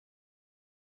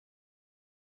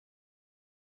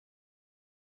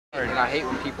And I hate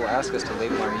when people ask us to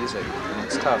label our music, and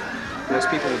it's tough. Most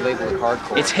people would label it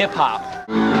hardcore. It's hip-hop.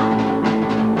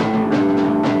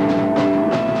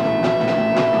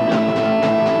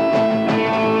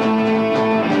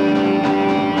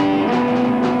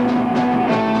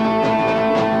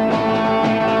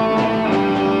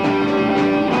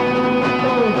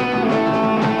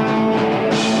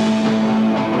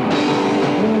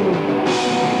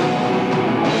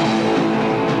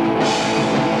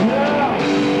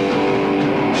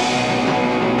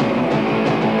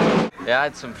 Yeah,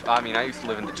 I used to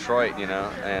live in Detroit, you know,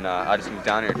 and I just moved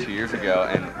down here 2 years ago,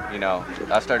 and, you know,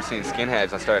 I started seeing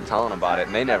skinheads, I started telling them about it,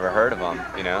 and they never heard of them,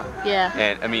 you know? Yeah.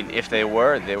 And, I mean, if they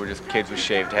were just kids with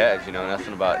shaved heads, you know,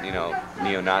 nothing about, you know,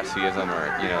 neo-Nazism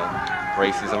or, you know,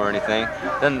 racism or anything.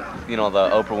 Then, you know, the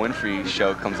Oprah Winfrey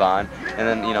show comes on, and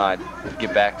then, you know, I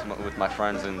get back to with my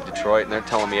friends in Detroit, and they're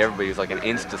telling me everybody's like an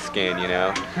insta-skin, you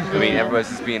know? I mean, everybody's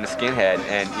just being a skinhead,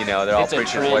 and, you know, they're all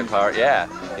preaching white power. Yeah,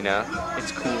 you know?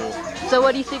 It's cool. So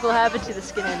what do you think will happen to the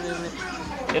skinhead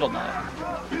movement? It'll die.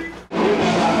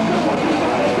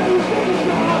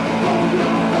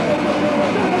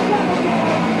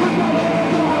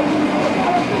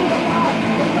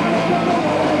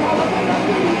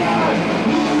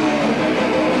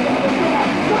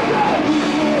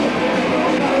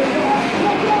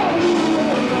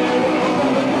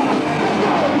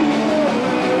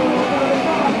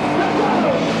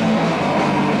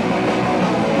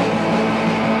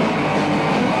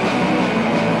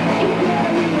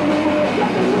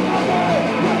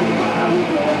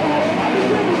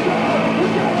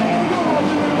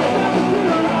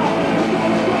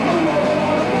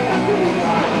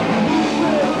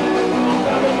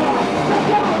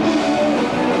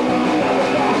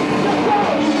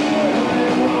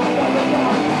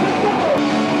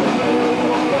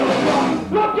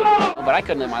 But I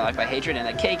couldn't live my life by hatred, and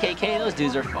the KKK, those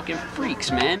dudes are fucking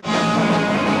freaks, man.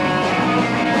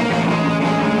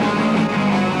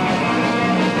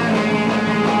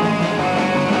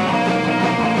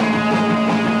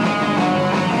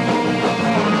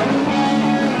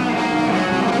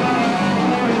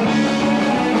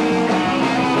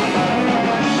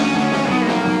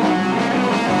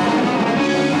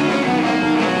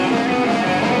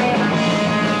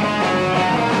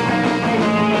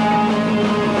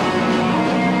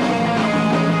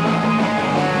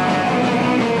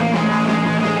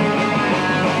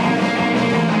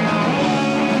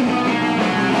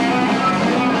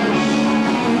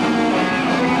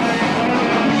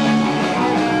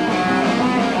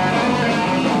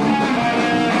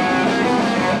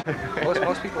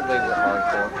 Most people label it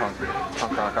hardcore,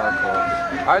 punk rock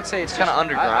hardcore. I would say it's kind of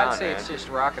underground. I'd say it's just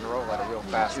rock and roll at a real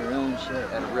fast,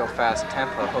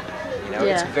 tempo. You know,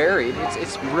 Yeah. it's varied.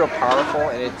 It's real powerful,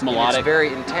 and it's melodic. It's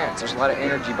very intense. There's a lot of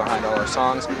energy behind all our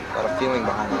songs, a lot of feeling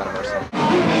behind a lot of our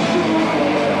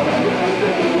songs.